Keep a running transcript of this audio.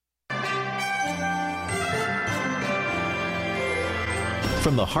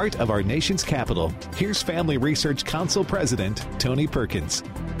From the heart of our nation's capital, here's Family Research Council President Tony Perkins.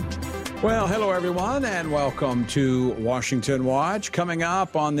 Well, hello, everyone, and welcome to Washington Watch. Coming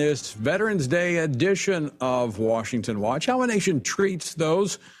up on this Veterans Day edition of Washington Watch, how a nation treats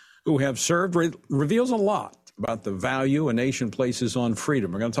those who have served reveals a lot about the value a nation places on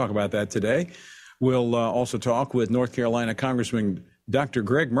freedom. We're going to talk about that today. We'll also talk with North Carolina Congressman Dr.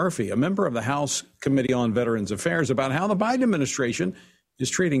 Greg Murphy, a member of the House Committee on Veterans Affairs, about how the Biden administration is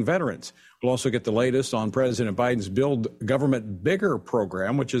treating veterans. We'll also get the latest on President Biden's Build Government Bigger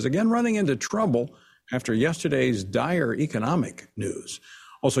program, which is again running into trouble after yesterday's dire economic news.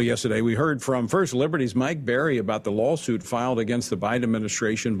 Also yesterday, we heard from First Liberty's Mike Berry about the lawsuit filed against the Biden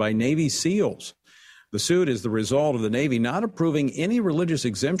administration by Navy SEALs. The suit is the result of the Navy not approving any religious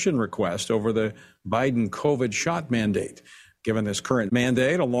exemption request over the Biden COVID shot mandate. Given this current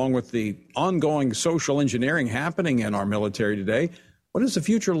mandate, along with the ongoing social engineering happening in our military today, what does the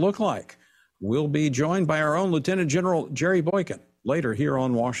future look like? We'll be joined by our own Lieutenant General Jerry Boykin later here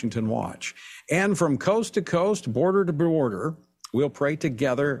on Washington Watch. And from coast to coast, border to border, we'll pray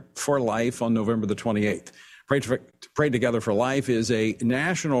together for life on November the 28th. Pray Together for Life is a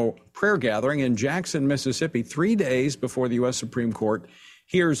national prayer gathering in Jackson, Mississippi, 3 days before the U.S. Supreme Court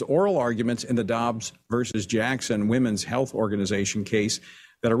hears oral arguments in the Dobbs versus Jackson Women's Health Organization case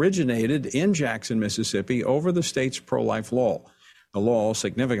that originated in Jackson, Mississippi over the state's pro-life law. The law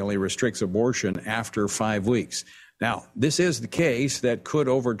significantly restricts abortion after 5 weeks. Now, this is the case that could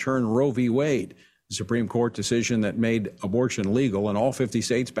overturn Roe v. Wade, the Supreme Court decision that made abortion legal in all 50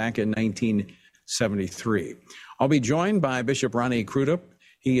 states back in 1973. I'll be joined by Bishop Ronnie Crudup.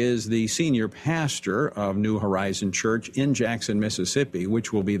 He is the senior pastor of New Horizon Church in Jackson, Mississippi,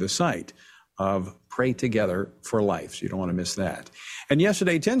 which will be the site of Pray Together for Life. So you don't want to miss that. And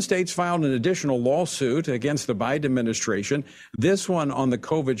yesterday, 10 states filed an additional lawsuit against the Biden administration, this one on the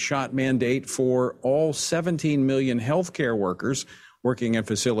COVID shot mandate for all 17 million healthcare workers working in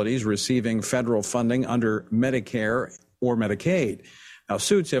facilities receiving federal funding under Medicare or Medicaid. Now,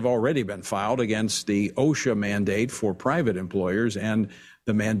 suits have already been filed against the OSHA mandate for private employers and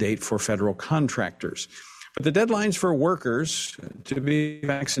the mandate for federal contractors. But the deadlines for workers to be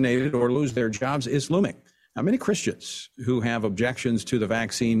vaccinated or lose their jobs is looming. Now, many Christians who have objections to the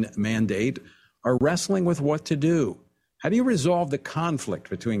vaccine mandate are wrestling with what to do. How do you resolve the conflict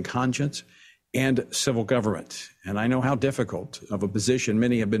between conscience and civil government? And I know how difficult of a position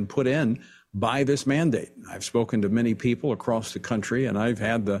many have been put in by this mandate. I've spoken to many people across the country, and I've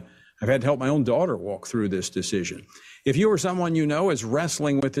had to help my own daughter walk through this decision. If you or someone you know is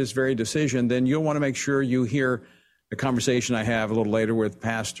wrestling with this very decision, then you'll want to make sure you hear the conversation I have a little later with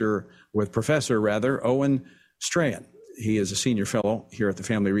Professor Owen Strahan. He is a senior fellow here at the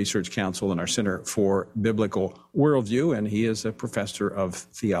Family Research Council in our Center for Biblical Worldview, and he is a professor of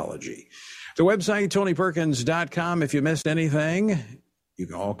theology. The website, TonyPerkins.com. If you missed anything, you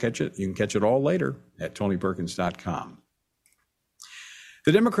can all catch it. You can catch it all later at TonyPerkins.com.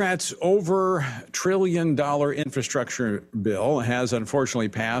 The Democrats' over $1 trillion infrastructure bill has unfortunately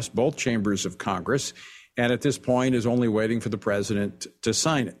passed both chambers of Congress, and at this point is only waiting for the president to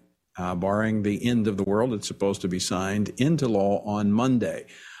sign it. Barring the end of the world, it's supposed to be signed into law on Monday.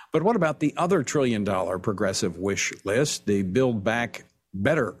 But what about the other $1 trillion progressive wish list, the Build Back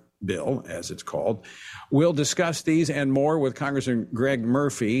Better bill, as it's called? We'll discuss these and more with Congressman Greg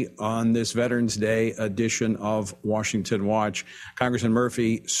Murphy on this Veterans Day edition of Washington Watch. Congressman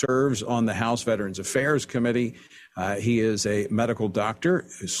Murphy serves on the House Veterans Affairs Committee. He is a medical doctor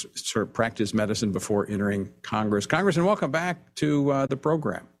who's practiced medicine before entering Congress. Congressman, welcome back to the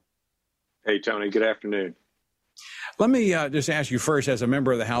program. Hey, Tony. Good afternoon. Let me just ask you first, as a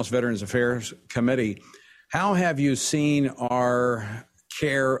member of the House Veterans Affairs Committee, how have you seen our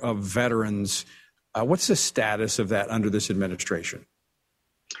care of veterans? What's the status of that under this administration?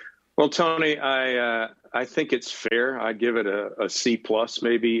 Well, Tony, I think it's fair. I'd give it a C plus,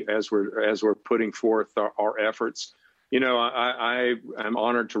 maybe, as we're putting forth our efforts. You know, I am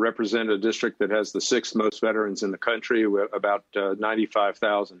honored to represent a district that has the sixth most veterans in the country, about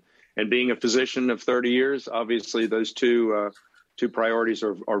 95,000. And being a physician of 30 years, obviously those two priorities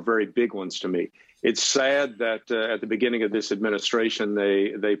are very big ones to me. It's sad that at the beginning of this administration,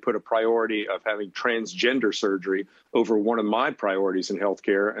 they put a priority of having transgender surgery over one of my priorities in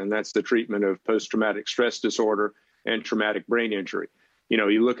healthcare, and that's the treatment of post-traumatic stress disorder and traumatic brain injury. You know,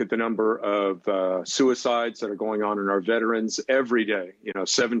 you look at the number of suicides that are going on in our veterans every day,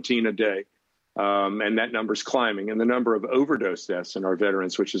 17 a day. And that number's climbing. And the number of overdose deaths in our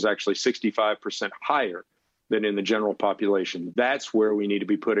veterans, which is actually 65% higher than in the general population. That's where we need to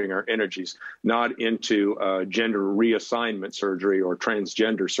be putting our energies, not into gender reassignment surgery or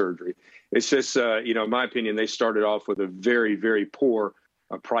transgender surgery. It's just, in my opinion, they started off with a very, very poor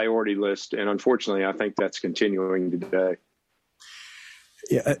priority list. And unfortunately, I think that's continuing today.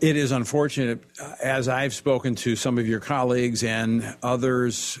 Yeah, it is unfortunate. As I've spoken to some of your colleagues and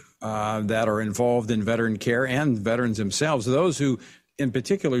others that are involved in veteran care and veterans themselves, those who in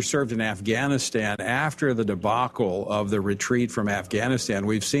particular served in Afghanistan after the debacle of the retreat from Afghanistan,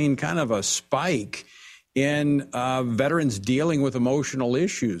 we've seen kind of a spike in veterans dealing with emotional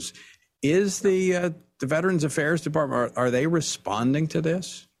issues. Is the Veterans Affairs Department, are they responding to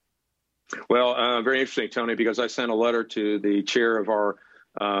this? Well, very interesting, Tony, because I sent a letter to the chair of our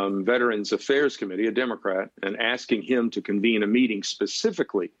Veterans Affairs Committee, a Democrat, and asking him to convene a meeting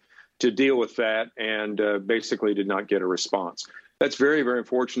specifically to deal with that, and basically did not get a response. That's very, very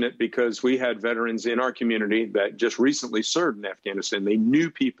unfortunate because we had veterans in our community that just recently served in Afghanistan. They knew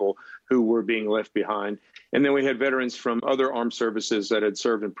people who were being left behind. And then we had veterans from other armed services that had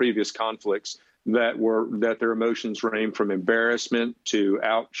served in previous conflicts that their emotions ranged from embarrassment to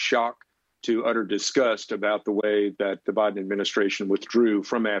shock to utter disgust about the way that the Biden administration withdrew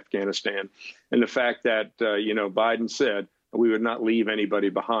from Afghanistan. And the fact that, Biden said we would not leave anybody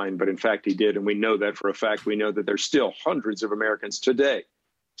behind, but in fact he did. And we know that for a fact. We know that there's still hundreds of Americans today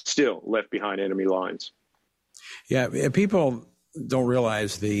still left behind enemy lines. Yeah, people don't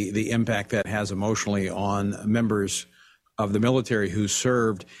realize the impact that has emotionally on members of the military who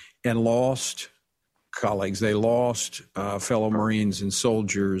served and lost colleagues. They lost fellow Marines and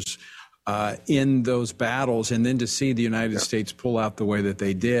soldiers in those battles, and then to see the United States pull out the way that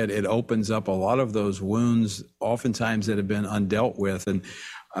they did, it opens up a lot of those wounds, oftentimes that have been undealt with, and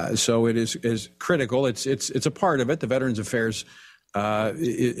so it is critical. It's a part of it. The Veterans Affairs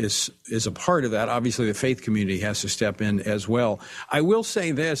is a part of that. Obviously, the faith community has to step in as well. I will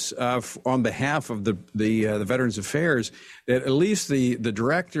say this on behalf of the Veterans Affairs, that at least the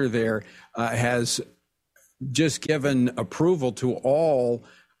director there has just given approval to all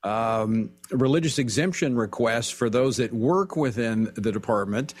religious exemption requests for those that work within the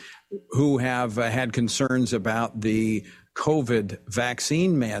department who have had concerns about the COVID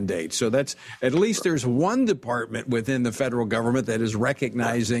vaccine mandate. So that's at least there's one department within the federal government that is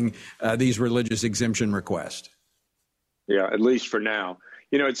recognizing these religious exemption requests. Yeah, at least for now.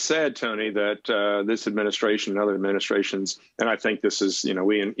 It's sad, Tony, that this administration and other administrations, and I think this is,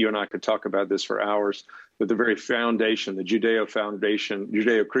 you and I could talk about this for hours, but the very foundation, the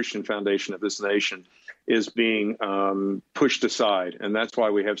Judeo-Christian foundation of this nation is being pushed aside. And that's why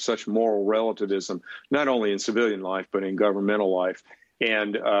we have such moral relativism, not only in civilian life, but in governmental life.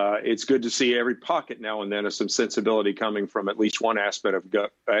 And it's good to see every pocket now and then of some sensibility coming from at least one aspect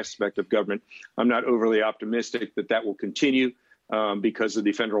of government. I'm not overly optimistic that will continue. Because of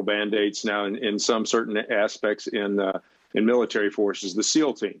the federal mandates now in some certain aspects in military forces. The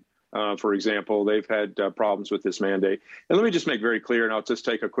SEAL team, for example, they've had problems with this mandate. And let me just make very clear, and I'll just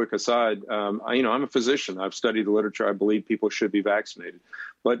take a quick aside. I'm a physician. I've studied the literature. I believe people should be vaccinated.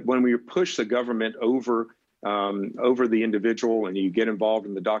 But when we push the government over the individual and you get involved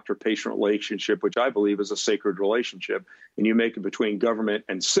in the doctor-patient relationship, which I believe is a sacred relationship, and you make it between government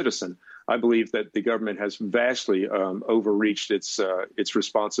and citizen, I believe that the government has vastly overreached its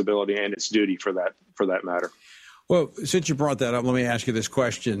responsibility and its duty for that matter. Well, since you brought that up, let me ask you this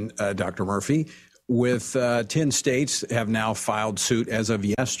question, Dr. Murphy. With 10 states have now filed suit as of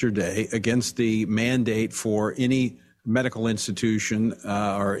yesterday against the mandate for any medical institution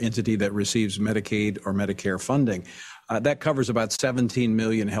or entity that receives Medicaid or Medicare funding. That covers about 17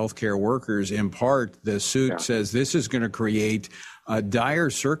 million healthcare workers. In part, the suit says this is going to create dire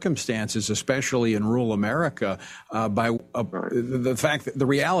circumstances, especially in rural America, by the fact that the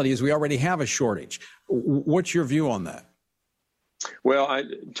reality is we already have a shortage. What's your view on that? Well,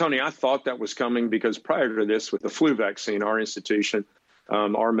 Tony, I thought that was coming because prior to this, with the flu vaccine, our institution,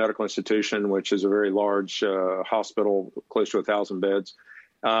 our medical institution, which is a very large hospital, close to 1,000 beds,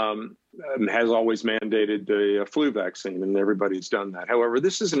 has always mandated the flu vaccine, and everybody's done that. However,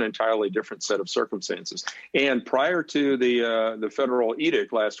 this is an entirely different set of circumstances. And prior to the federal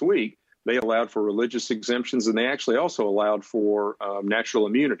edict last week, they allowed for religious exemptions, and they actually also allowed for natural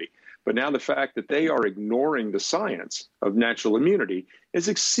immunity. But now the fact that they are ignoring the science of natural immunity is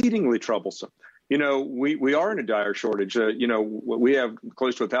exceedingly troublesome. We are in a dire shortage. We have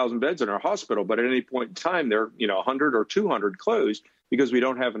close to 1,000 beds in our hospital, but at any point in time, there are 100 or 200 closed because we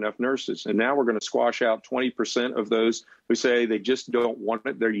don't have enough nurses. And now we're going to squash out 20% of those who say they just don't want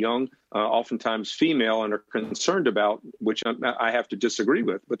it. They're young, oftentimes female, and are concerned about, which I have to disagree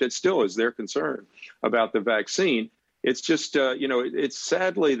with, but that still is their concern about the vaccine. It's just, it's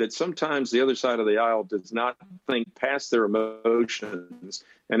sadly that sometimes the other side of the aisle does not think past their emotions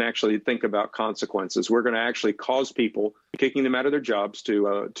and actually think about consequences. We're going to actually cause people, kicking them out of their jobs,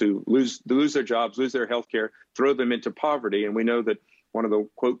 to lose their jobs, lose their health care, throw them into poverty. And we know that one of the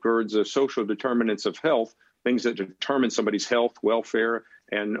quote words of social determinants of health, things that determine somebody's health, welfare,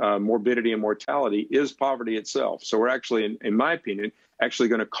 and morbidity and mortality, is poverty itself. So we're actually, in my opinion, actually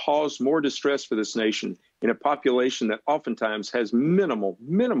going to cause more distress for this nation in a population that oftentimes has minimal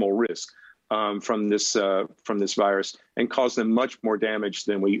risk from this virus, and cause them much more damage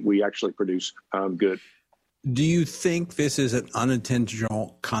than we actually produce good. Do you think this is an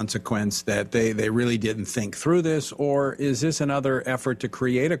unintentional consequence, that they really didn't think through this, or is this another effort to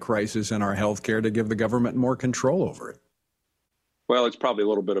create a crisis in our healthcare to give the government more control over it? Well, it's probably a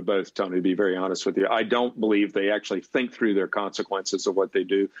little bit of both, Tony, to be very honest with you. I don't believe they actually think through their consequences of what they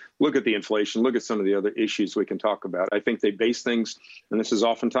do. Look at the inflation. Look at some of the other issues we can talk about. I think they base things, and this is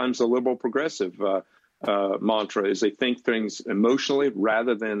oftentimes the liberal progressive mantra, is they think things emotionally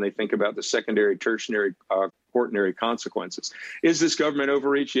rather than they think about the secondary, tertiary, quaternary consequences. Is this government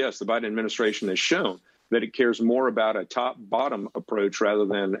overreach? Yes, the Biden administration has shown that it cares more about a top-bottom approach rather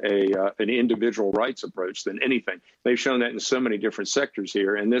than an individual rights approach than anything. They've shown that in so many different sectors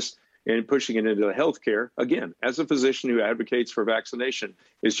here, and pushing it into the healthcare, again, as a physician who advocates for vaccination,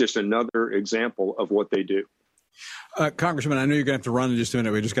 is just another example of what they do. Congressman, I know you're going to have to run in just a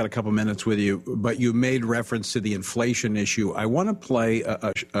minute. We just got a couple minutes with you, but you made reference to the inflation issue. I want to play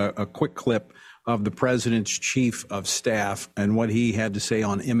a quick clip of the president's chief of staff and what he had to say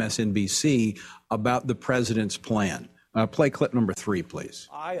on MSNBC about the president's plan. Play clip number 3, please.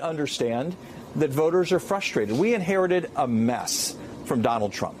 I understand that voters are frustrated. We inherited a mess from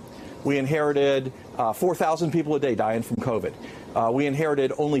Donald Trump. We inherited 4,000 people a day dying from COVID. We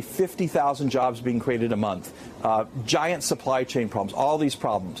inherited only 50,000 jobs being created a month, giant supply chain problems, all these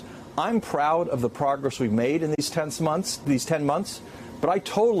problems. I'm proud of the progress we've made in these 10 months, but I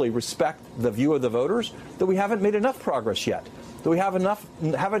totally respect the view of the voters that we haven't made enough progress yet, that we haven't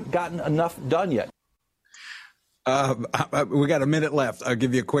gotten enough done yet. We got a minute left. I'll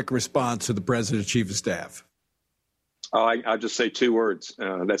give you a quick response to the president's chief of staff. I'll just say 2 words.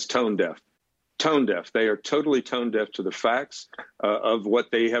 That's tone deaf. Tone deaf. They are totally tone deaf to the facts of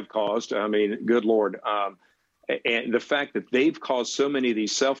what they have caused. I mean, good Lord. And the fact that they've caused so many of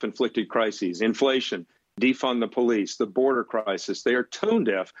these self-inflicted crises, inflation, defund the police, the border crisis, they are tone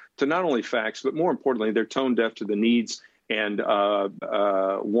deaf to not only facts, but more importantly, they're tone deaf to the needs and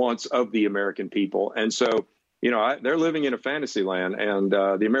wants of the American people. And so, they're living in a fantasy land, and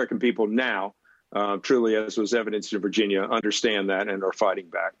the American people now, truly, as was evidenced in Virginia, understand that and are fighting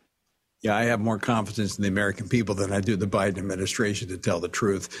back. Yeah, I have more confidence in the American people than I do the Biden administration, to tell the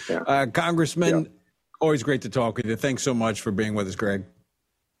truth. Yeah. Congressman, always great to talk with you. Thanks so much for being with us, Greg.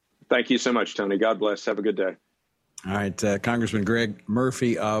 Thank you so much, Tony. God bless. Have a good day. All right, Congressman Greg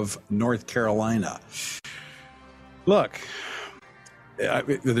Murphy of North Carolina. Look,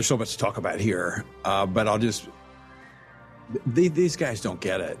 there's so much to talk about here, but these guys don't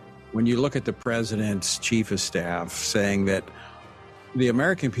get it. When you look at the president's chief of staff saying that the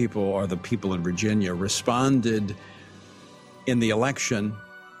American people, or the people in Virginia, responded in the election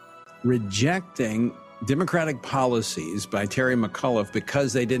rejecting Democratic policies by Terry McAuliffe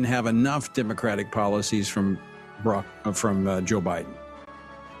because they didn't have enough Democratic policies from Joe Biden.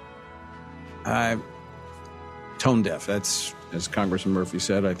 Tone deaf. That's, as Congressman Murphy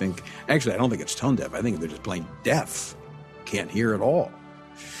said, I think. Actually, I don't think it's tone deaf. I think they're just plain deaf. Can't hear at all.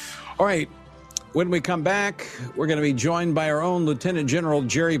 All right. When we come back, we're going to be joined by our own Lieutenant General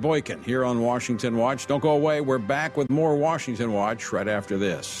Jerry Boykin here on Washington Watch. Don't go away. We're back with more Washington Watch right after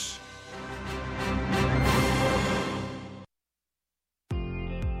this.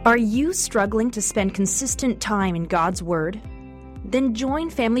 Are you struggling to spend consistent time in God's Word? Then join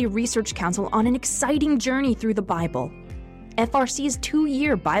Family Research Council on an exciting journey through the Bible. FRC's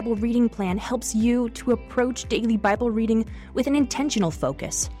 2-year Bible reading plan helps you to approach daily Bible reading with an intentional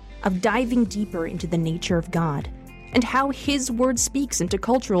focus of diving deeper into the nature of God and how His Word speaks into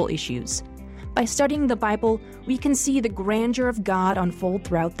cultural issues. By studying the Bible, we can see the grandeur of God unfold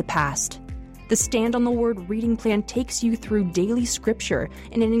throughout the past. The Stand on the Word reading plan takes you through daily scripture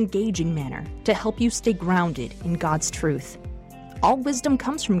in an engaging manner to help you stay grounded in God's truth. All wisdom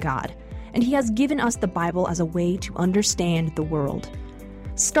comes from God, and He has given us the Bible as a way to understand the world.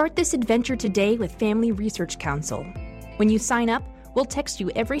 Start this adventure today with Family Research Council. When you sign up, We'll text you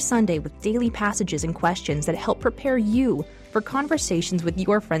every Sunday with daily passages and questions that help prepare you for conversations with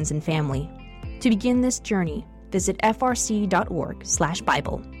your friends and family. To begin this journey, visit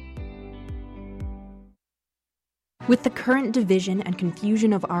frc.org/Bible. With the current division and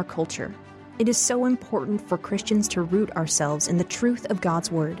confusion of our culture, it is so important for Christians to root ourselves in the truth of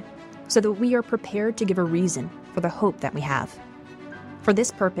God's Word, so that we are prepared to give a reason for the hope that we have. For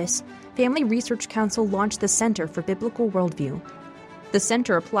this purpose, Family Research Council launched the Center for Biblical Worldview. The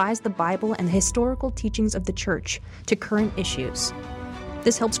center applies the Bible and the historical teachings of the Church to current issues.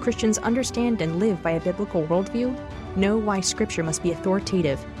 This helps Christians understand and live by a biblical worldview, know why Scripture must be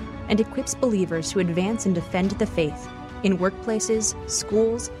authoritative, and equips believers to advance and defend the faith in workplaces,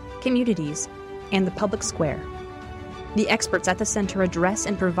 schools, communities, and the public square. The experts at the center address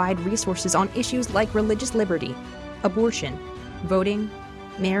and provide resources on issues like religious liberty, abortion, voting,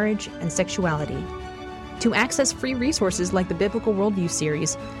 marriage, and sexuality. To access free resources like the Biblical Worldview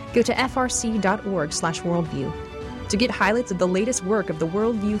series, go to frc.org/worldview. To get highlights of the latest work of the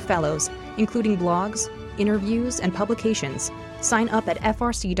Worldview Fellows, including blogs, interviews, and publications, sign up at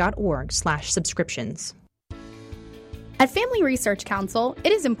frc.org/subscriptions. At Family Research Council,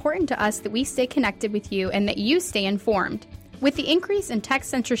 it is important to us that we stay connected with you and that you stay informed. With the increase in tech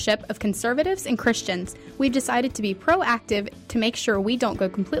censorship of conservatives and Christians, we've decided to be proactive to make sure we don't go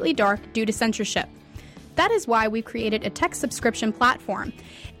completely dark due to censorship. That is why we've created a tech subscription platform.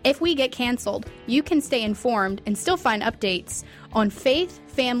 If we get canceled, you can stay informed and still find updates on faith,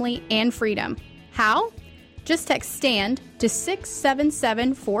 family, and freedom. How? Just text STAND to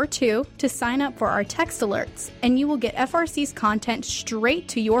 67742 to sign up for our text alerts, and you will get FRC's content straight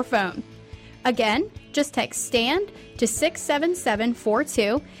to your phone. Again, just text STAND to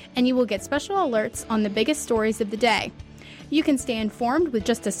 67742, and you will get special alerts on the biggest stories of the day. You can stay informed with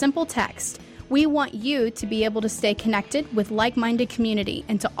just a simple text. We want you to be able to stay connected with like-minded community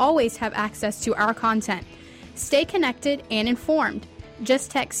and to always have access to our content. Stay connected and informed.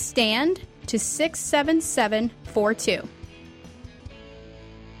 Just text STAND to 67742.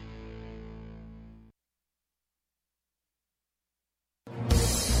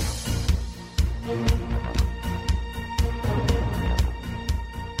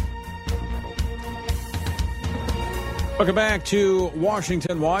 Welcome back to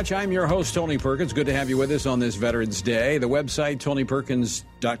Washington Watch. I'm your host, Tony Perkins. Good to have you with us on this Veterans Day. The website,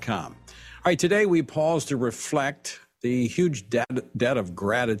 tonyperkins.com. All right, today we pause to reflect the huge debt of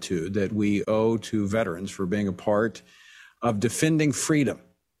gratitude that we owe to veterans for being a part of defending freedom.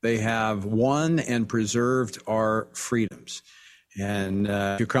 They have won and preserved our freedoms. And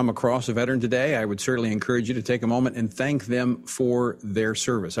if you come across a veteran today, I would certainly encourage you to take a moment and thank them for their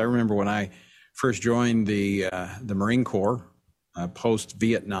service. I remember when I first joined the Marine Corps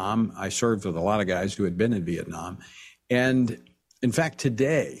post-Vietnam. I served with a lot of guys who had been in Vietnam. And in fact,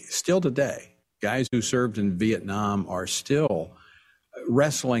 today, still today, guys who served in Vietnam are still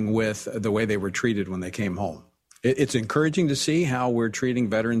wrestling with the way they were treated when they came home. It's encouraging to see how we're treating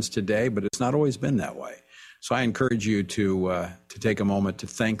veterans today, but it's not always been that way. So I encourage you to take a moment to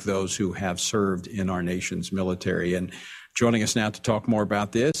thank those who have served in our nation's military. And joining us now to talk more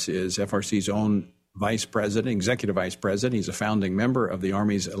about this is FRC's own Vice President, Executive Vice President. He's a founding member of the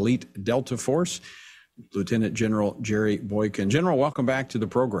Army's Elite Delta Force, Lieutenant General Jerry Boykin. General, welcome back to the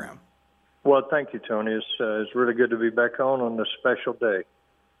program. Well, thank you, Tony. It's really good to be back on this special day.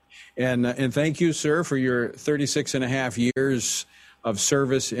 And thank you, sir, for your 36 and a half years of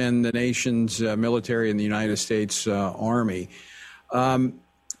service in the nation's military in the United States Army.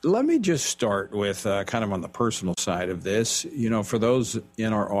 Let me just start with kind of on the personal side of this. You know, for those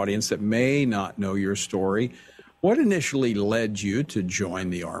in our audience that may not know your story, what initially led you to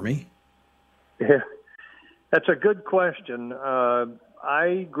join the Army? Yeah, that's a good question.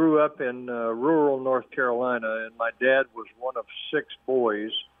 I grew up in rural North Carolina, and my dad was one of 6 boys.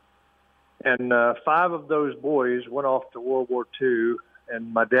 And 5 of those boys went off to World War II,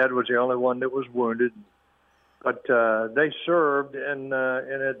 and my dad was the only one that was wounded. But they served, and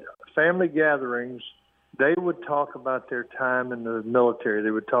at family gatherings, they would talk about their time in the military.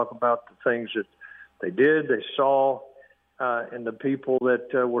 They would talk about the things that they did, they saw, and the people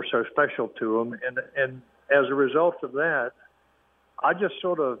that were so special to them. And as a result of that, I just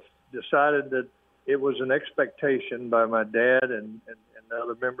sort of decided that it was an expectation by my dad and the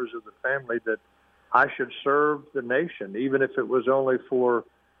other members of the family that I should serve the nation, even if it was only for,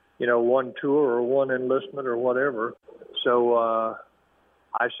 you know, one tour or one enlistment or whatever. So I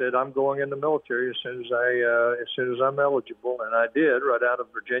said, I'm going in the military as soon as I'm eligible, and I did, right out of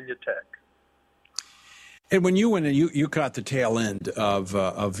Virginia Tech. And when you went in, you caught the tail end of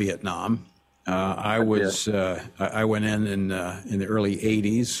Vietnam. I went in the early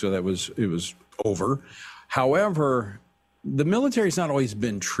 80s, so it was over. However, the military's not always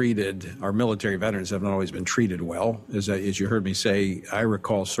been treated, our military veterans have not always been treated well. As you heard me say, I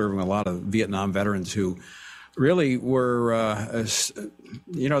recall serving a lot of Vietnam veterans who really were,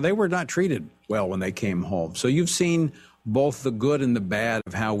 they were not treated well when they came home. So you've seen both the good and the bad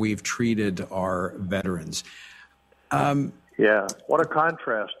of how we've treated our veterans. Yeah, what a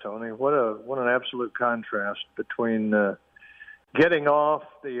contrast, Tony. What an absolute contrast between getting off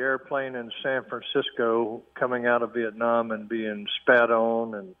the airplane in San Francisco, coming out of Vietnam and being spat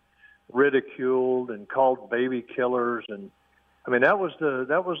on and ridiculed and called baby killers, and I mean that was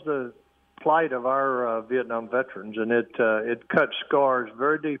the plight of our Vietnam veterans, and it cut scars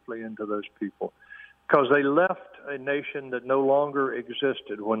very deeply into those people because they left a nation that no longer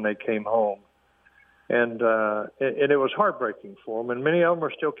existed when they came home, and it was heartbreaking for them, and many of them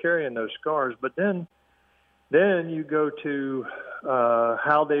are still carrying those scars. But then you go to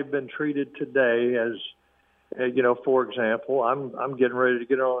how they've been treated today. As for example, I'm getting ready to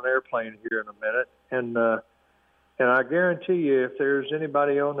get on an airplane here in a minute, and I guarantee you, if there's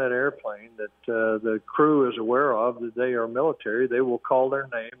anybody on that airplane that the crew is aware of that they are military, they will call their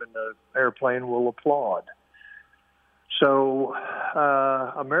name and the airplane will applaud. So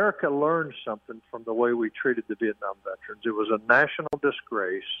America learned something from the way we treated the Vietnam veterans. It was a national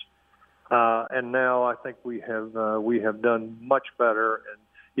disgrace. And now I think we have done much better, and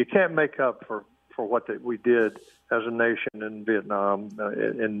you can't make up for what we did as a nation in Vietnam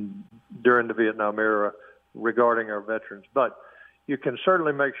during the Vietnam era regarding our veterans. But you can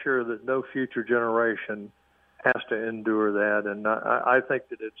certainly make sure that no future generation has to endure that, and I think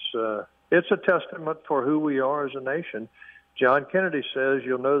that it's a testament for who we are as a nation. John Kennedy says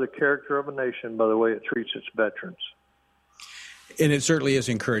you'll know the character of a nation by the way it treats its veterans. And it certainly is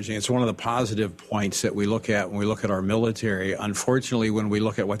encouraging. It's one of the positive points that we look at when we look at our military. Unfortunately, when we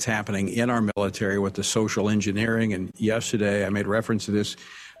look at what's happening in our military with the social engineering, and yesterday I made reference to this,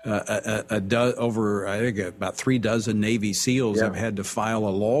 about 3 dozen Navy SEALs have had to file a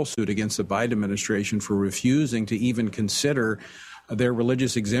lawsuit against the Biden administration for refusing to even consider their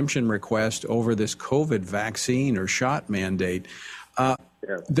religious exemption request over this COVID vaccine or shot mandate.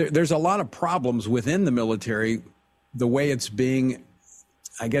 There's a lot of problems within the military, the way it's being,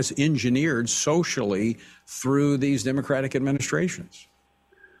 I guess, engineered socially through these Democratic administrations.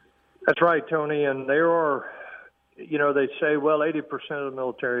 That's right, Tony. And there are, they say, well, 80% of the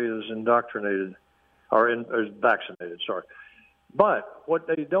military is indoctrinated is vaccinated, sorry. But what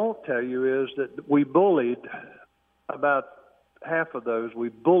they don't tell you is that we bullied about half of those. We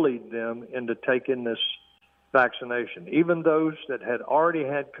bullied them into taking this vaccination. Even those that had already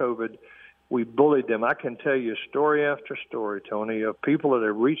had COVID, we bullied them. I can tell you story after story, Tony, of people that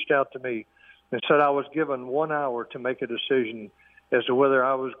have reached out to me and said I was given 1 hour to make a decision as to whether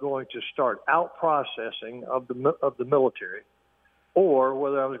I was going to start out processing of the military or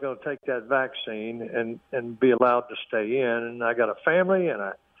whether I was going to take that vaccine and be allowed to stay in. And I got a family, and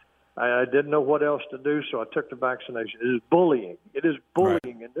I didn't know what else to do, so I took the vaccination. It is bullying. It is bullying, right.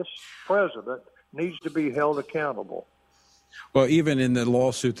 And this president needs to be held accountable. Well, even in the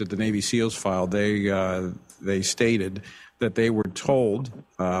lawsuit that the Navy SEALs filed, they stated that they were told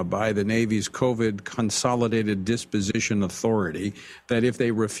by the Navy's COVID Consolidated Disposition Authority that if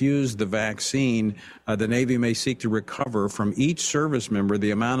they refuse the vaccine, the Navy may seek to recover from each service member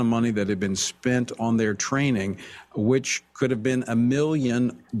the amount of money that had been spent on their training, which could have been $1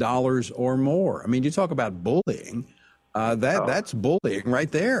 million or more. I mean, you talk about bullying. That's bullying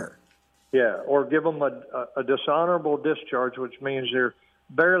right there. Yeah, or give them a dishonorable discharge, which means they're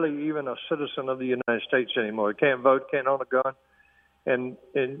barely even a citizen of the United States anymore. They can't vote, can't own a gun. And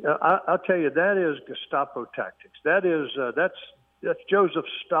I'll tell you, that is Gestapo tactics. That's Joseph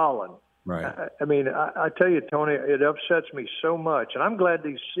Stalin. Right. I tell you, Tony, it upsets me so much. And I'm glad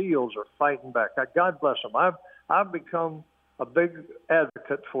these SEALs are fighting back. God bless them. I've become a big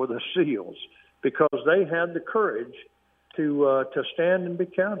advocate for the SEALs because they had the courage to stand and be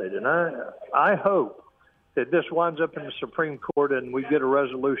counted. And I hope that this winds up in the Supreme Court and we get a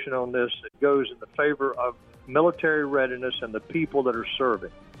resolution on this that goes in the favor of military readiness and the people that are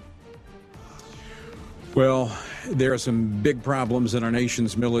serving. Well, there are some big problems in our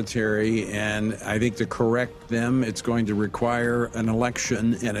nation's military, and I think to correct them, it's going to require an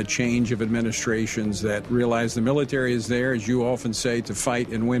election and a change of administrations that realize the military is there, as you often say, to fight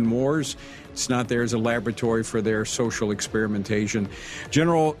and win wars. It's not there as a laboratory for their social experimentation.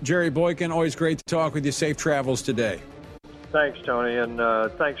 General Jerry Boykin, always great to talk with you. Safe travels today. Thanks, Tony, and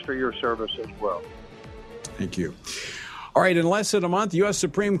thanks for your service as well. Thank you. All right, in less than a month, the U.S.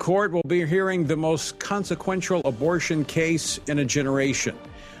 Supreme Court will be hearing the most consequential abortion case in a generation.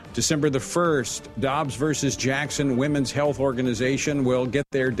 December the 1st, Dobbs versus Jackson Women's Health Organization will get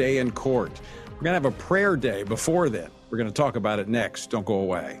their day in court. We're going to have a prayer day before then. We're going to talk about it next. Don't go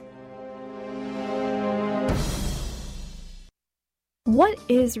away. What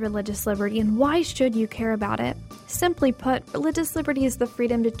is religious liberty and why should you care about it? Simply put, religious liberty is the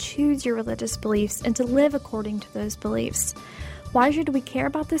freedom to choose your religious beliefs and to live according to those beliefs. Why should we care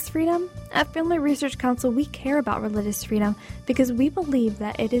about this freedom? At Family Research Council, we care about religious freedom because we believe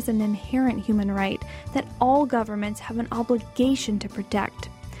that it is an inherent human right that all governments have an obligation to protect.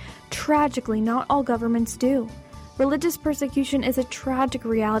 Tragically, not all governments do. Religious persecution is a tragic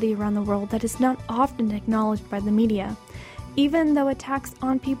reality around the world that is not often acknowledged by the media, even though attacks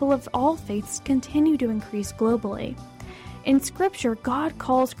on people of all faiths continue to increase globally. In Scripture, God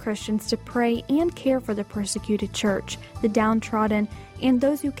calls Christians to pray and care for the persecuted church, the downtrodden, and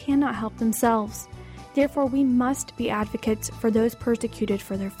those who cannot help themselves. Therefore, we must be advocates for those persecuted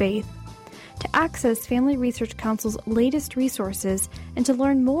for their faith. To access Family Research Council's latest resources and to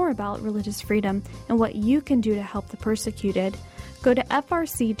learn more about religious freedom and what you can do to help the persecuted, go to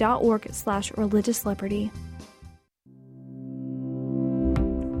frc.org/religiousliberty.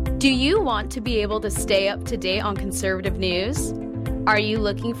 Do you want to be able to stay up to date on conservative news? Are you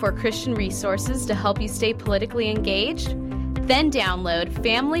looking for Christian resources to help you stay politically engaged? Then download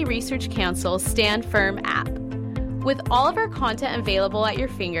Family Research Council's Stand Firm app. With all of our content available at your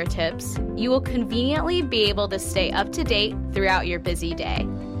fingertips, you will conveniently be able to stay up to date throughout your busy day.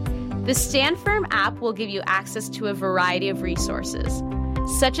 The Stand Firm app will give you access to a variety of resources,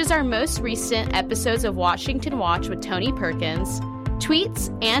 such as our most recent episodes of Washington Watch with Tony Perkins, tweets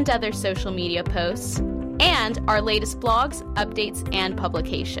and other social media posts, and our latest blogs, updates, and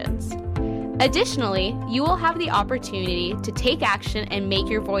publications. Additionally, you will have the opportunity to take action and make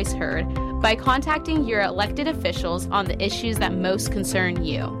your voice heard by contacting your elected officials on the issues that most concern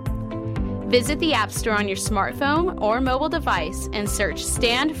you. Visit the App Store on your smartphone or mobile device and search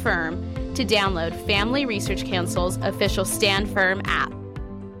Stand Firm to download Family Research Council's official Stand Firm app.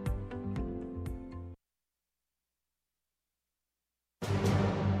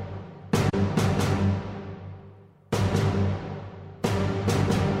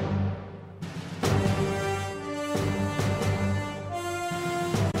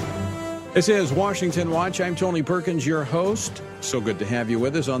 This is Washington Watch. I'm Tony Perkins, your host. So good to have you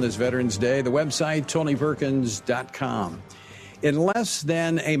with us on this Veterans Day. The website, tonyperkins.com. In less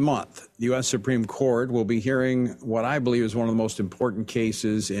than a month, the U.S. Supreme Court will be hearing what I believe is one of the most important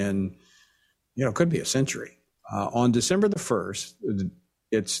cases in, could be a century. On December the 1st,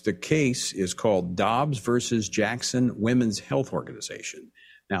 the case is called Dobbs versus Jackson Women's Health Organization.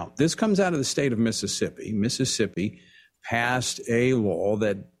 Now, this comes out of the state of Mississippi. Mississippi passed a law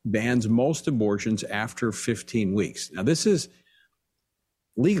that bans most abortions after 15 weeks. Now, this is,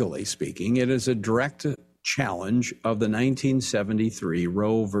 legally speaking, it is a direct challenge of the 1973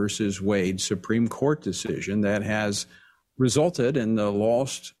 Roe versus Wade Supreme Court decision that has resulted in the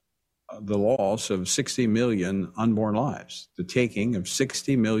loss of 60 million unborn lives, the taking of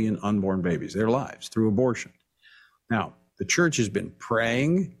 60 million unborn babies, their lives, through abortion. Now, the church has been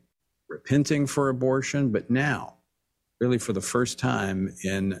praying, repenting for abortion, but now, really for the first time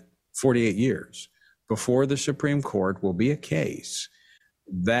in 48 years, before the Supreme Court will be a case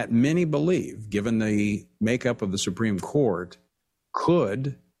that many believe, given the makeup of the Supreme Court,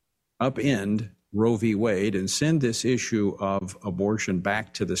 could upend Roe v. Wade and send this issue of abortion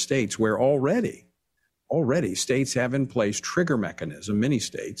back to the states, where already states have in place trigger mechanism, many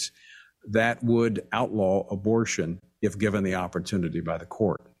states, that would outlaw abortion if given the opportunity by the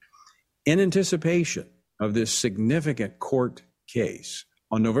court. In anticipation of this significant court case,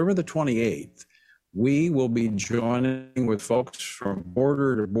 on November the 28th, we will be joining with folks from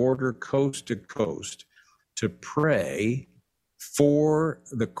border to border, coast to coast, to pray for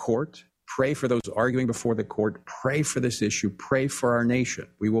the court, pray for those arguing before the court, pray for this issue, pray for our nation.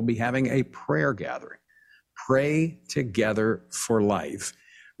 We will be having a prayer gathering. Pray together for life.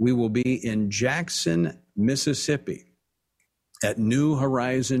 We will be in Jackson, Mississippi, at New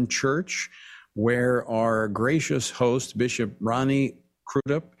Horizon Church, where our gracious host, Bishop Ronnie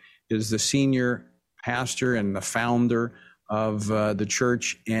Crudup, is the senior pastor and the founder of the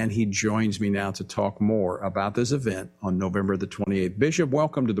church, and he joins me now to talk more about this event on November the 28th. Bishop,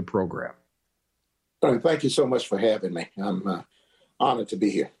 welcome to the program. Thank you so much for having me. I'm honored to be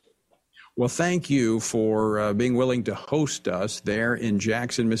here. Well, thank you for being willing to host us there in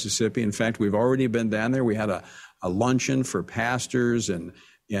Jackson, Mississippi. In fact, we've already been down there. We had a luncheon for pastors and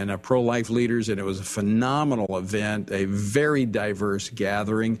and pro-life leaders, and it was a phenomenal event, a very diverse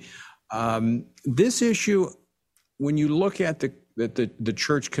gathering. This issue, when you look at the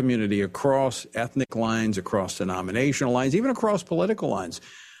church community across ethnic lines, across denominational lines, even across political lines,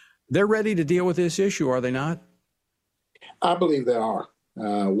 they're ready to deal with this issue, are they not? I believe they are.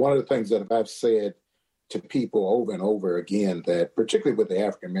 One of the things that I've said to people over and over again, that particularly with the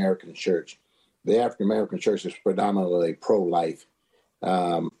African American church is predominantly pro-life.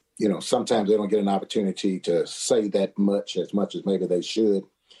 Sometimes they don't get an opportunity to say that much as maybe they should.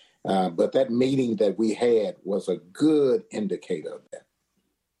 But that meeting that we had was a good indicator of that.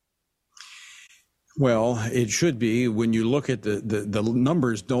 Well, it should be. When you look at the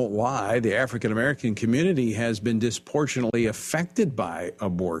numbers don't lie. The African American community has been disproportionately affected by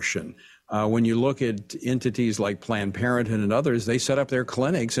abortion. When you look at entities like Planned Parenthood and others, they set up their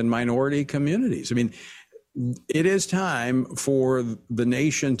clinics in minority communities. I mean, it is time for the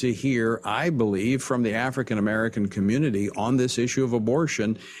nation to hear, I believe, from the African American community on this issue of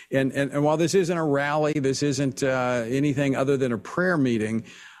abortion. And while this isn't a rally, this isn't anything other than a prayer meeting,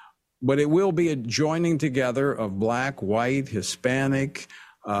 but it will be a joining together of Black, white, Hispanic,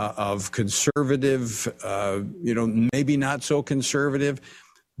 of conservative, maybe not so conservative,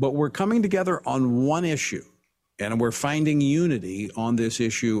 but we're coming together on one issue, and we're finding unity on this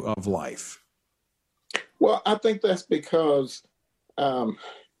issue of life. Well, I think that's because,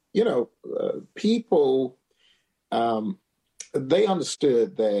 people, they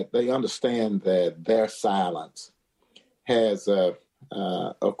understand that their silence has,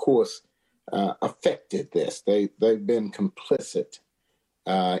 of course, affected this. They've been complicit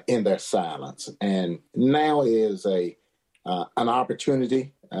in their silence, and now is an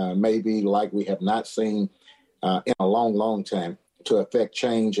opportunity, maybe like we have not seen in a long, long time, to affect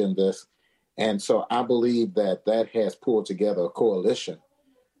change in this. And so I believe that has pulled together a coalition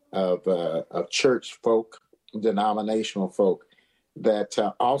of church folk, denominational folk, that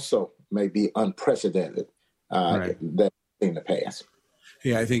also may be unprecedented that in the past.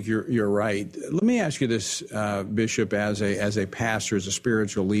 Yeah, I think you're right. Let me ask you this, Bishop, as a pastor, as a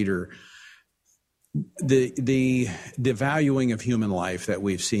spiritual leader, the devaluing of human life that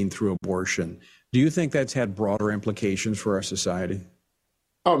we've seen through abortion, do you think that's had broader implications for our society?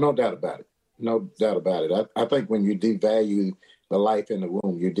 Oh, no doubt about it. No doubt about it. I think when you devalue the life in the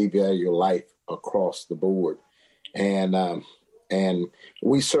womb, you devalue your life across the board. And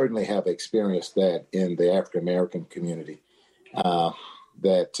we certainly have experienced that in the African American community.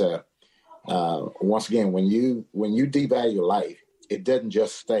 That once again, when you devalue life, it doesn't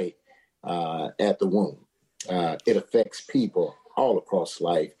just stay at the womb. It affects people all across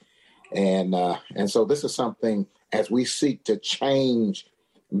life. And so this is something, as we seek to change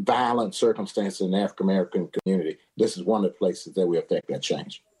violent circumstances in the African American community, this is one of the places that we affect that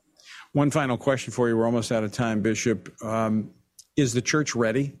change. One final question for you. We're almost out of time, Bishop. Is the church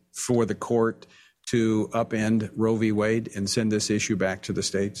ready for the court to upend Roe v. Wade and send this issue back to the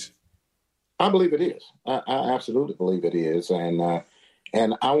states? I believe it is. I absolutely believe it is. And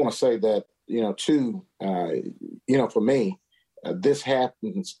I want to say that, for me, this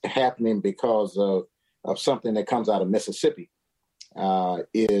happening because of something that comes out of Mississippi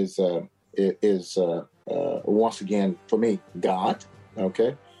is once again, for me, God,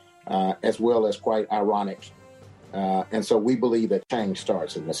 okay, as well as quite ironic. And so we believe that change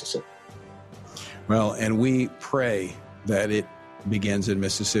starts in Mississippi. Well, and we pray that it begins in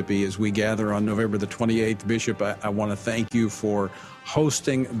Mississippi as we gather on November the 28th. Bishop, I want to thank you for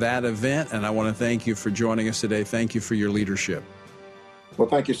hosting that event, and I want to thank you for joining us today. Thank you for your leadership. Well,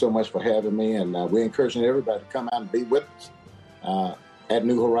 thank you so much for having me, and we're encouraging everybody to come out and be with us at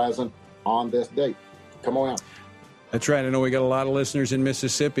New Horizon on this date. Come on out. That's right. I know we got a lot of listeners in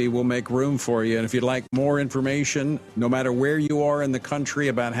Mississippi. We'll make room for you. And if you'd like more information, no matter where you are in the country,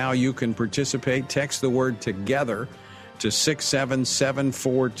 about how you can participate, text the word TOGETHER to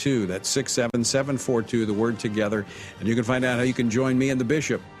 67742. That's 67742, the word TOGETHER. And you can find out how you can join me and the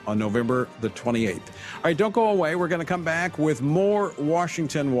Bishop on November the 28th. All right, don't go away. We're going to come back with more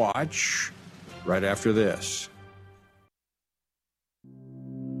Washington Watch right after this.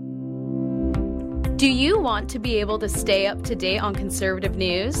 Do you want to be able to stay up to date on conservative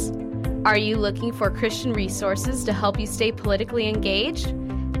news? Are you looking for Christian resources to help you stay politically engaged?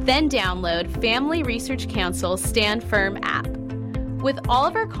 Then download Family Research Council's Stand Firm app. With all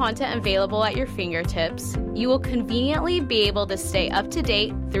of our content available at your fingertips, you will conveniently be able to stay up to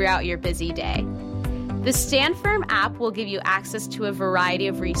date throughout your busy day. The Stand Firm app will give you access to a variety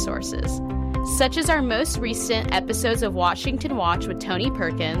of resources, such as our most recent episodes of Washington Watch with Tony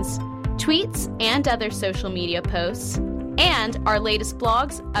Perkins, tweets and other social media posts, and our latest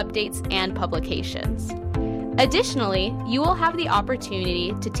blogs, updates, and publications. Additionally, you will have the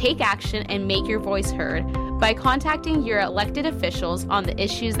opportunity to take action and make your voice heard by contacting your elected officials on the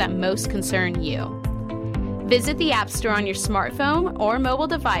issues that most concern you. Visit the App Store on your smartphone or mobile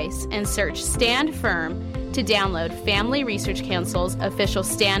device and search Stand Firm to download Family Research Council's official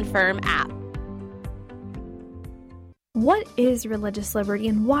Stand Firm app. What is religious liberty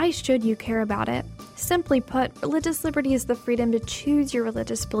and why should you care about it? Simply put, religious liberty is the freedom to choose your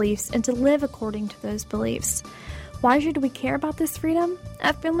religious beliefs and to live according to those beliefs. Why should we care about this freedom?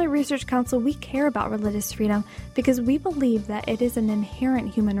 At Family Research Council, we care about religious freedom because we believe that it is an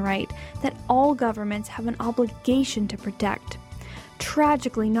inherent human right that all governments have an obligation to protect.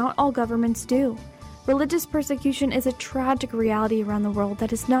 Tragically, not all governments do. Religious persecution is a tragic reality around the world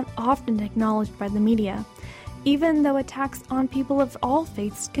that is not often acknowledged by the media, even though attacks on people of all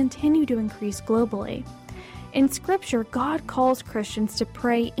faiths continue to increase globally. In Scripture, God calls Christians to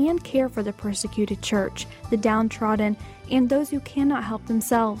pray and care for the persecuted church, the downtrodden, and those who cannot help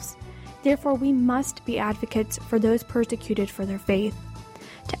themselves. Therefore, we must be advocates for those persecuted for their faith.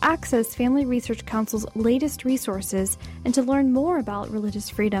 To access Family Research Council's latest resources and to learn more about religious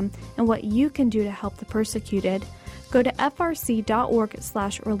freedom and what you can do to help the persecuted, go to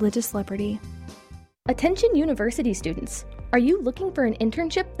frc.org/religiousliberty. Attention university students. Are you looking for an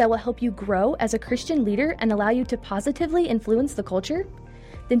internship that will help you grow as a Christian leader and allow you to positively influence the culture?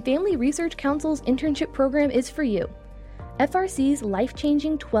 Then Family Research Council's internship program is for you. FRC's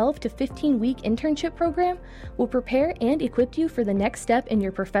life-changing 12 to 15-week internship program will prepare and equip you for the next step in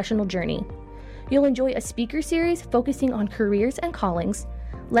your professional journey. You'll enjoy a speaker series focusing on careers and callings,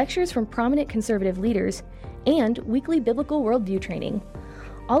 lectures from prominent conservative leaders, and weekly biblical worldview training.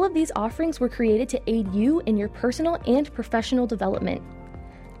 All of these offerings were created to aid you in your personal and professional development.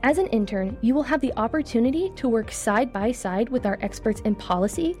 As an intern, you will have the opportunity to work side by side with our experts in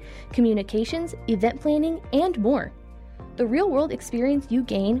policy, communications, event planning, and more. The real-world experience you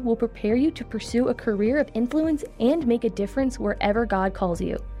gain will prepare you to pursue a career of influence and make a difference wherever God calls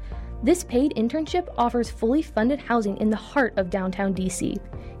you. This paid internship offers fully funded housing in the heart of downtown DC,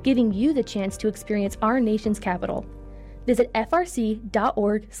 giving you the chance to experience our nation's capital. Visit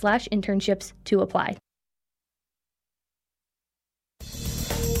frc.org/internships to apply.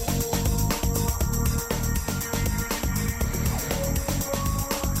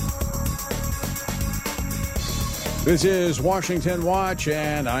 This is Washington Watch,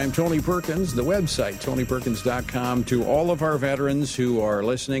 and I'm Tony Perkins. The website, tonyperkins.com. To all of our veterans who are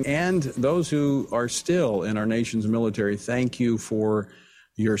listening and those who are still in our nation's military, thank you for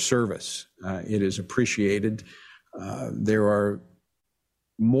your service. It is appreciated. There are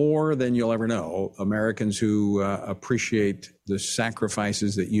more than you'll ever know Americans who appreciate the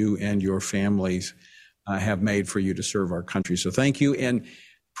sacrifices that you and your families have made for you to serve our country. So thank you, and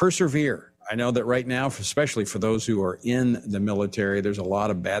persevere. I know that right now, especially for those who are in the military, there's a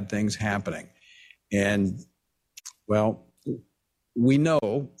lot of bad things happening. And, well, we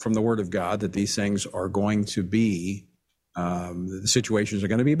know from the Word of God that these things are going to be, the situations are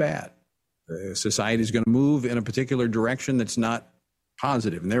going to be bad. Society is going to move in a particular direction that's not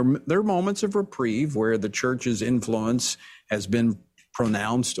positive. And there are moments of reprieve where the church's influence has been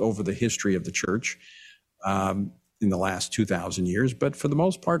pronounced over the history of the church in the last 2,000 years. But for the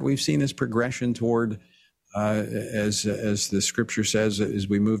most part, we've seen this progression toward, as the Scripture says, as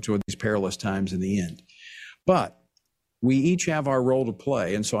we move toward these perilous times in the end. But we each have our role to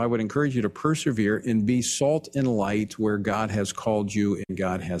play. And so I would encourage you to persevere and be salt and light where God has called you and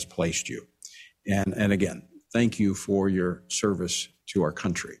God has placed you. And again, thank you for your service to our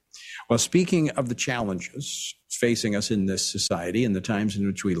country. Well, speaking of the challenges facing us in this society and the times in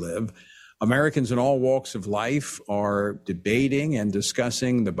which we live, Americans in all walks of life are debating and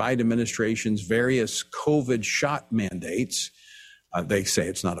discussing the Biden administration's various COVID shot mandates. They say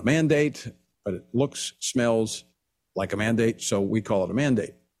it's not a mandate, but it looks, smells like a mandate, so we call it a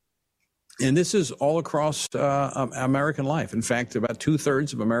mandate. And this is all across American life. In fact, about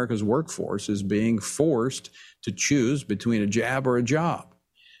 2/3 of America's workforce is being forced to choose between a jab or a job.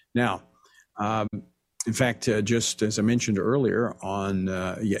 Now, in fact, just as I mentioned earlier, on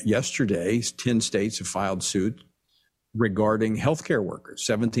yesterday, 10 states have filed suit regarding healthcare workers.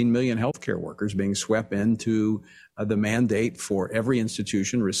 17 million healthcare workers being swept into the mandate for every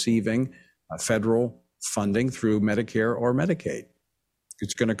institution receiving federal funding through Medicare or Medicaid.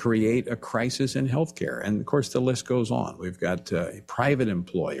 It's going to create a crisis in healthcare. And of course, the list goes on. We've got private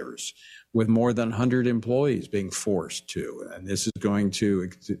employers with more than 100 employees being forced to, and this is going to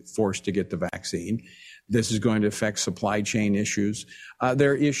force to get the vaccine. This is going to affect supply chain issues.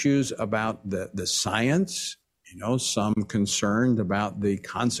 There are issues about the science Some concerned about the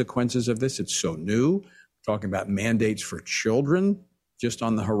consequences of this. It's so new. We're talking about mandates for children just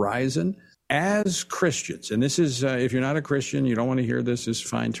on the horizon. As Christians, and this is, if you're not a Christian, you don't want to hear this, is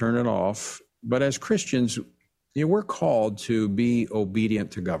fine, turn it off. But as Christians, we're called to be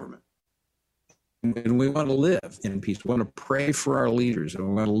obedient to government. And we want to live in peace. We want to pray for our leaders, and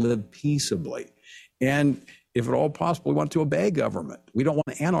we want to live peaceably. And if at all possible, we want to obey government. We don't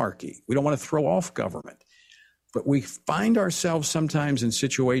want anarchy. We don't want to throw off government. But we find ourselves sometimes in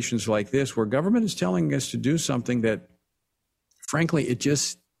situations like this where government is telling us to do something that, frankly,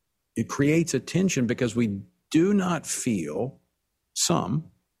 it creates a tension because we do not feel, some,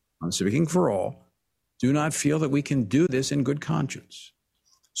 I'm speaking for all, do not feel that we can do this in good conscience.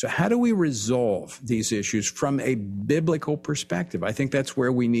 So how do we resolve these issues from a biblical perspective? I think that's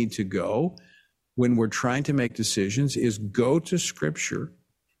where we need to go when we're trying to make decisions, is go to Scripture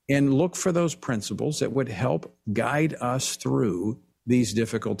and look for those principles that would help guide us through these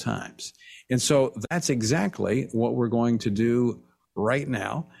difficult times. And so that's exactly what we're going to do right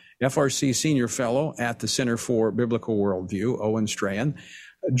now. FRC Senior Fellow at the Center for Biblical Worldview, Owen Strachan,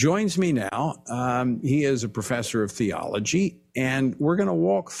 joins me now. He is a professor of theology, and we're going to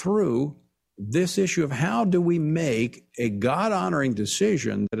walk through this issue of how do we make a God-honoring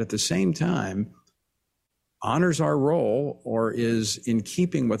decision that at the same time honors our role or is in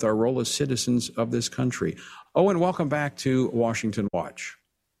keeping with our role as citizens of this country. Owen, welcome back to Washington Watch.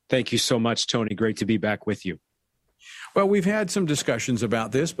 Thank you so much, Tony. Great to be back with you. Well, we've had some discussions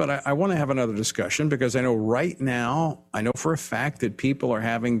about this, but I want to have another discussion because I know right now, I know for a fact that people are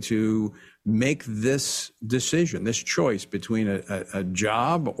having to make this decision, this choice between a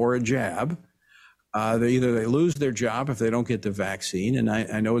job or a jab. They lose their job if they don't get the vaccine, and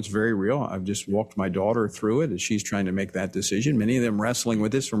I know it's very real. I've just walked my daughter through it as she's trying to make that decision. Many of them wrestling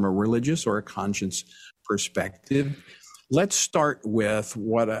with this from a religious or a conscience perspective. Let's start with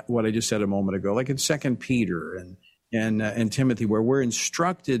what I just said a moment ago, like in 2 Peter and Timothy, where we're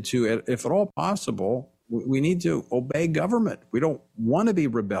instructed to, if at all possible, we need to obey government. We don't want to be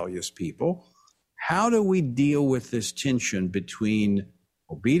rebellious people. How do we deal with this tension between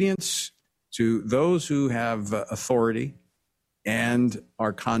obedience to those who have authority and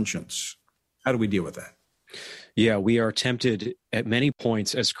our conscience? How do we deal with that? Yeah, we are tempted at many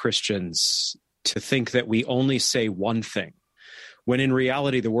points as Christians to think that we only say one thing, when in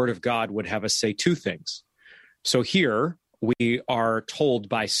reality, the Word of God would have us say two things. So here we are told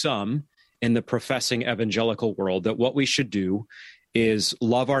by some in the professing evangelical world that what we should do is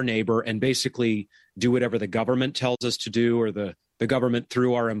love our neighbor and basically do whatever the government tells us to do or the government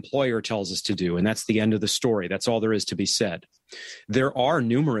through our employer tells us to do. And that's the end of the story. That's all there is to be said. There are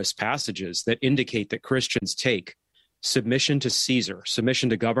numerous passages that indicate that Christians take submission to Caesar, submission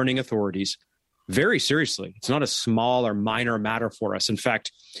to governing authorities, very seriously. It's not a small or minor matter for us. In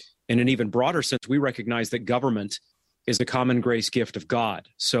fact, in an even broader sense, we recognize that government is a common grace gift of God.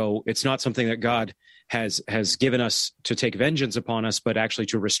 So it's not something that God has given us to take vengeance upon us, but actually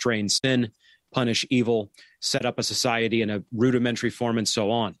to restrain sin, punish evil, set up a society in a rudimentary form, and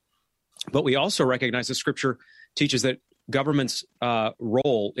so on. But we also recognize that Scripture teaches that government's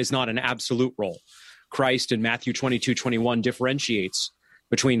role is not an absolute role. Christ in Matthew 22:21 differentiates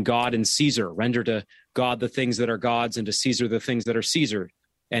between God and Caesar. Render to God the things that are God's and to Caesar the things that are Caesar.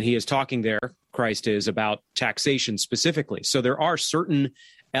 And he is talking there, Christ is, about taxation specifically. So there are certain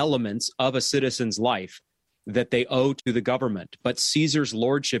elements of a citizen's life that they owe to the government. But Caesar's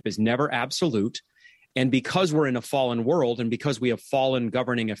lordship is never absolute. And because we're in a fallen world and because we have fallen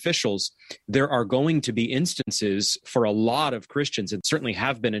governing officials, there are going to be instances for a lot of Christians, and certainly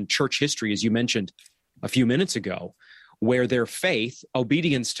have been in church history, as you mentioned a few minutes ago, where their faith,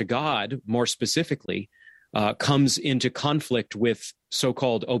 obedience to God more specifically, comes into conflict with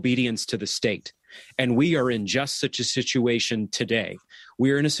so-called obedience to the state. And we are in just such a situation today.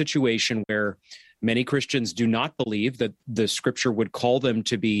 We are in a situation where many Christians do not believe that the Scripture would call them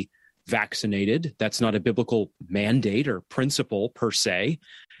to be vaccinated. That's not a biblical mandate or principle per se.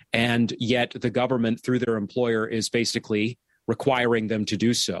 And yet the government, through their employer, is basically requiring them to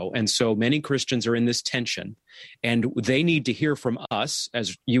do so. And so many Christians are in this tension, and they need to hear from us,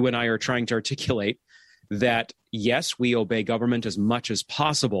 as you and I are trying to articulate, that yes, we obey government as much as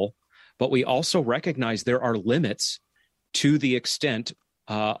possible, but we also recognize there are limits to the extent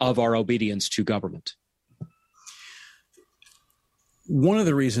of our obedience to government. One of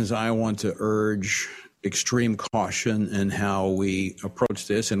the reasons I want to urge extreme caution in how we approach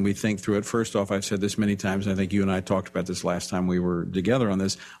this and we think through it. First off, I've said this many times. I think you and I talked about this last time we were together on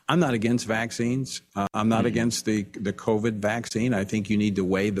this. I'm not against vaccines. I'm not against the COVID vaccine. I think you need to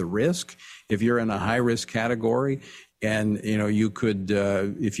weigh the risk. If you're in a high risk category and, you could,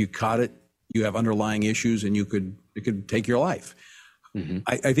 if you caught it, you have underlying issues and it could take your life. Mm-hmm.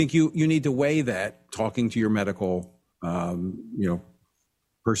 I think you need to weigh that talking to your medical,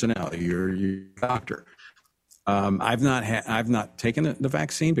 personnel, your doctor. I've not taken the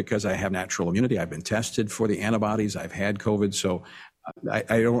vaccine because I have natural immunity. I've been tested for the antibodies. I've had COVID, so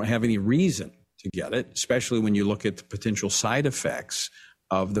I don't have any reason to get it, especially when you look at the potential side effects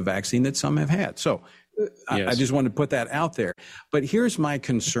of the vaccine that some have had. So yes. I just wanted to put that out there. But here's my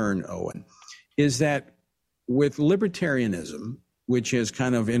concern, Owen, is that with libertarianism, which has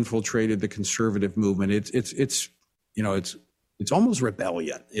kind of infiltrated the conservative movement, it's almost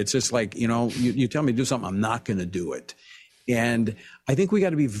rebellion. It's just like, you tell me to do something, I'm not going to do it. And I think we got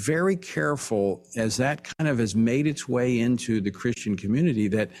to be very careful as that kind of has made its way into the Christian community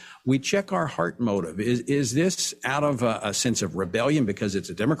that we check our heart motive. Is this out of a sense of rebellion because it's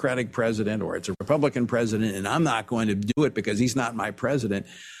a Democratic president or it's a Republican president and I'm not going to do it because he's not my president?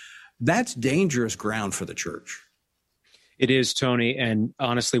 That's dangerous ground for the church. It is, Tony. And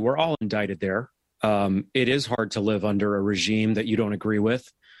honestly, we're all indicted there. It is hard to live under a regime that you don't agree with.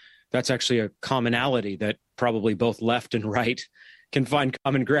 That's actually a commonality that probably both left and right can find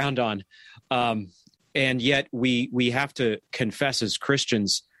common ground on. And yet we have to confess as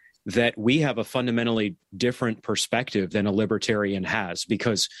Christians that we have a fundamentally different perspective than a libertarian has,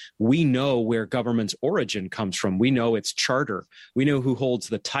 because we know where government's origin comes from. We know its charter. We know who holds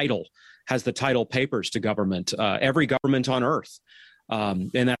the title, has the title papers to government, every government on earth.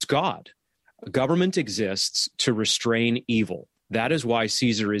 And that's God. Government exists to restrain evil. That is why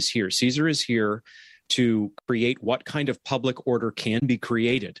Caesar is here. Caesar is here to create what kind of public order can be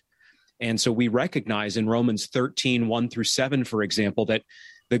created. And so we recognize in Romans 13, 1-7, for example, that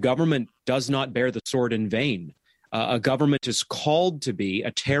the government does not bear the sword in vain. A government is called to be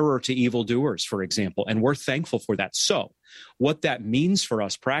a terror to evildoers, for example, and we're thankful for that. So what that means for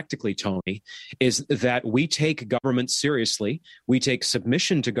us practically, Tony, is that we take government seriously, we take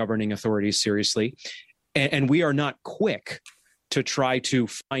submission to governing authorities seriously, and we are not quick to try to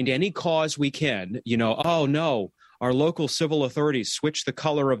find any cause we can, oh no, our local civil authorities switch the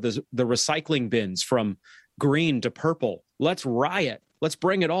color of the recycling bins from green to purple. Let's riot. Let's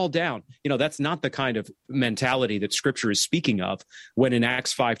bring it all down. That's not the kind of mentality that Scripture is speaking of when in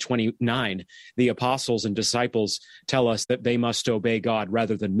Acts 5:29, the apostles and disciples tell us that they must obey God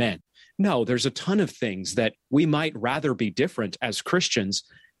rather than men. No, there's a ton of things that we might rather be different as Christians,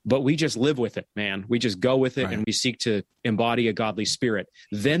 but we just live with it, man. We just go with it, right. And we seek to embody a godly spirit.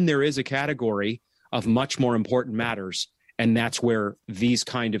 Then there is a category of much more important matters, and that's where these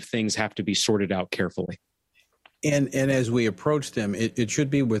kind of things have to be sorted out carefully. And as we approach them, it should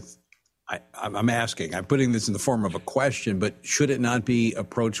be with, I'm asking, I'm putting this in the form of a question, but should it not be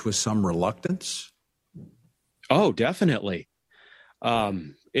approached with some reluctance? Oh, definitely.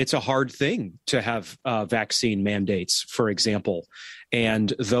 It's a hard thing to have vaccine mandates, for example.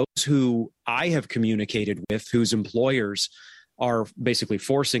 And those who I have communicated with, whose employers are basically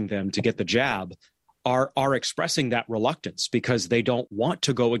forcing them to get the jab, are expressing that reluctance because they don't want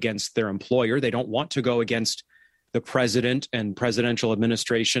to go against their employer. They don't want to go against the president and presidential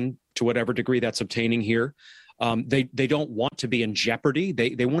administration to whatever degree that's obtaining here. They don't want to be in jeopardy.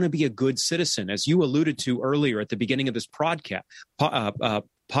 They want to be a good citizen. As you alluded to earlier at the beginning of this broadcast,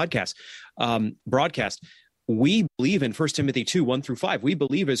 we believe in 1 Timothy 2, 1-5. We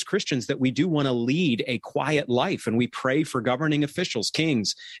believe as Christians that we do want to lead a quiet life, and we pray for governing officials,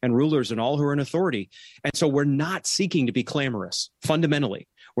 kings and rulers and all who are in authority. And so we're not seeking to be clamorous, fundamentally.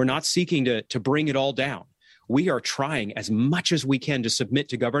 We're not seeking to bring it all down. We are trying as much as we can to submit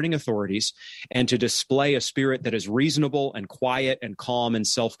to governing authorities and to display a spirit that is reasonable and quiet and calm and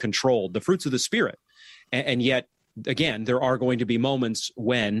self-controlled, the fruits of the Spirit. And yet, again, there are going to be moments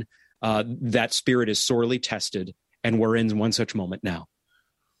when that spirit is sorely tested, and we're in one such moment now.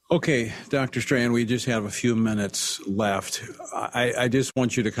 Okay, Dr. Strand, we just have a few minutes left. I just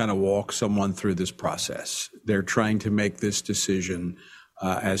want you to kind of walk someone through this process. They're trying to make this decision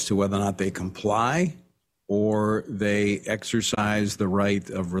as to whether or not they comply or they exercise the right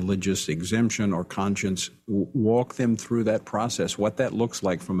of religious exemption or conscience. Walk them through that process, what that looks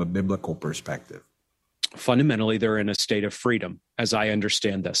like from a biblical perspective. Fundamentally, they're in a state of freedom, as I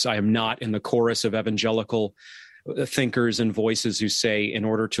understand this. I am not in the chorus of evangelical thinkers and voices who say in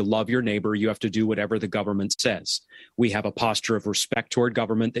order to love your neighbor, you have to do whatever the government says. We have a posture of respect toward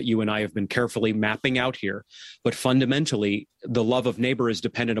government that you and I have been carefully mapping out here. But fundamentally, the love of neighbor is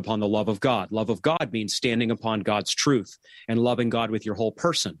dependent upon the love of God. Love of God means standing upon God's truth and loving God with your whole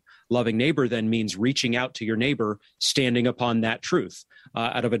person. Loving neighbor then means reaching out to your neighbor, standing upon that truth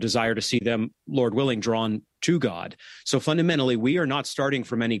out of a desire to see them, Lord willing, drawn to God. So fundamentally, we are not starting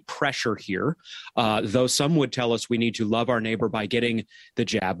from any pressure here, though some would tell us we need to love our neighbor by getting the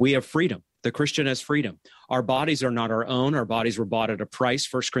jab. We have freedom. The Christian has freedom. Our bodies are not our own. Our bodies were bought at a price,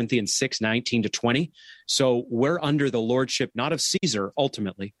 1 Corinthians 6:19-20. So we're under the lordship, not of Caesar,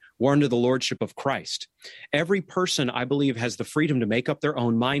 ultimately. We're under the lordship of Christ. Every person, I believe, has the freedom to make up their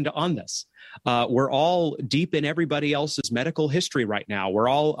own mind on this. We're all deep in everybody else's medical history right now. We're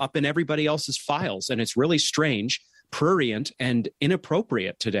all up in everybody else's files, and it's really strange, prurient, and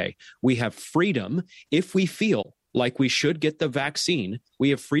inappropriate today. We have freedom if we feel like we should get the vaccine. We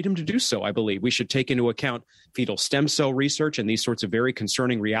have freedom to do so, I believe. We should take into account fetal stem cell research and these sorts of very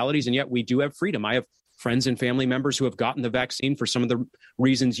concerning realities, and yet we do have freedom. I have friends and family members who have gotten the vaccine for some of the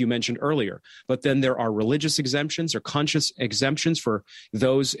reasons you mentioned earlier. But then there are religious exemptions or conscious exemptions for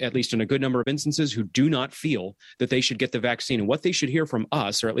those, at least in a good number of instances, who do not feel that they should get the vaccine. And what they should hear from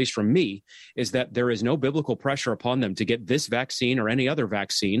us, or at least from me, is that there is no biblical pressure upon them to get this vaccine or any other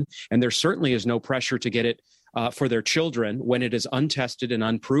vaccine. And there certainly is no pressure to get it for their children when it is untested and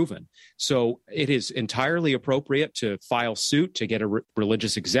unproven. So it is entirely appropriate to file suit, to get a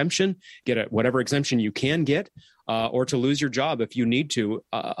religious exemption, get whatever exemption you can get, or to lose your job if you need to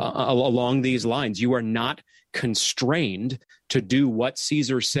along these lines. You are not constrained to do what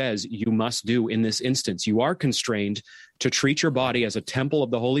Caesar says you must do in this instance. You are constrained to treat your body as a temple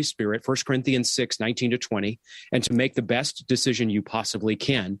of the Holy Spirit, 1 Corinthians 6:19-20, and to make the best decision you possibly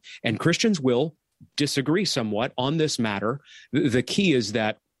can. And Christians will disagree somewhat on this matter. The key is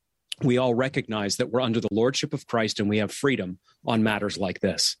that we all recognize that we're under the lordship of Christ and we have freedom on matters like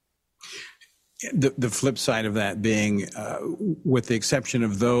this. The flip side of that being, with the exception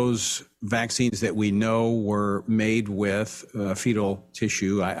of those vaccines that we know were made with fetal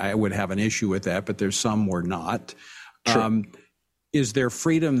tissue, I would have an issue with that, but there's some were not. Is there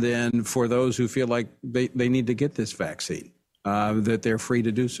freedom then for those who feel like they need to get this vaccine, that they're free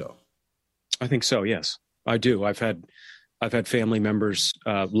to do so? I think so. Yes, I do. I've had family members,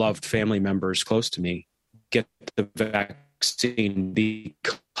 loved family members close to me, get the vaccine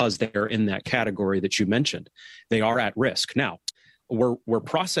because they're in that category that you mentioned. They are at risk. Now, we're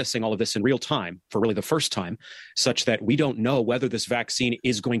processing all of this in real time for really the first time, such that we don't know whether this vaccine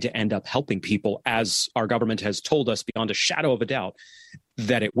is going to end up helping people, as our government has told us beyond a shadow of a doubt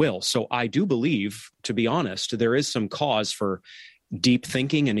that it will. So I do believe, to be honest, there is some cause for deep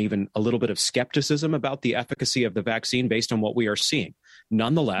thinking and even a little bit of skepticism about the efficacy of the vaccine based on what we are seeing.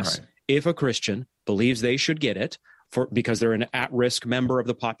 Nonetheless, if a Christian believes they should get it because they're an at-risk member of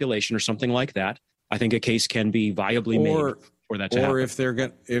the population or something like that, I think a case can be viably made for that to happen. Or if they're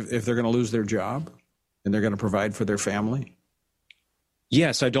going to lose their job and they're going to provide for their family.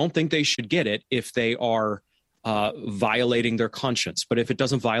 Yes, I don't think they should get it if they are violating their conscience. But if it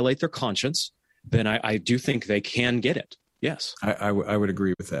doesn't violate their conscience, then I do think they can get it. Yes. I would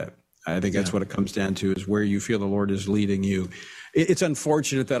agree with that. I think that's what it comes down to, is where you feel the Lord is leading you. It's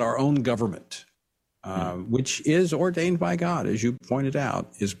unfortunate that our own government, which is ordained by God, as you pointed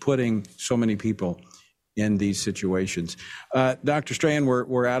out, is putting so many people in these situations. Dr. Strachan,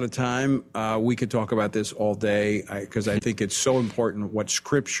 we're out of time. We could talk about this all day because I think it's so important what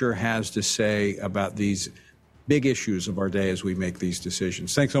Scripture has to say about these big issues of our day as we make these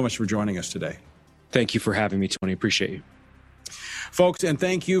decisions. Thanks so much for joining us today. Thank you for having me, Tony. Appreciate you. Folks, and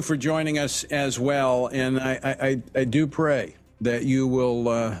thank you for joining us as well. And I do pray that you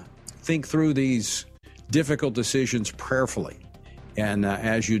will think through these difficult decisions prayerfully. And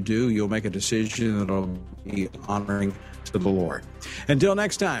as you do, you'll make a decision that will be honoring to the Lord. Until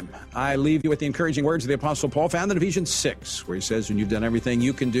next time, I leave you with the encouraging words of the Apostle Paul found in Ephesians 6, where he says, when you've done everything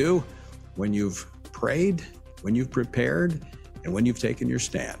you can do, when you've prayed, when you've prepared, and when you've taken your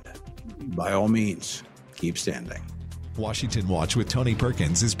stand, by all means, keep standing. Washington Watch with Tony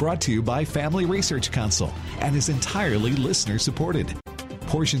Perkins is brought to you by Family Research Council and is entirely listener-supported.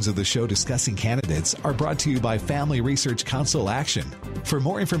 Portions of the show discussing candidates are brought to you by Family Research Council Action. For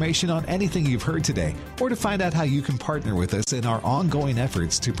more information on anything you've heard today, or to find out how you can partner with us in our ongoing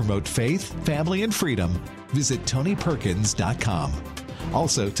efforts to promote faith, family, and freedom, visit TonyPerkins.com.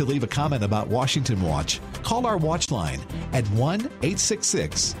 Also, to leave a comment about Washington Watch, call our watch line at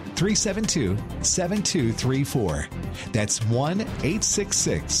 1-866-372-7234. That's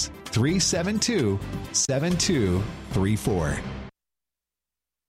 1-866-372-7234. 372-7234.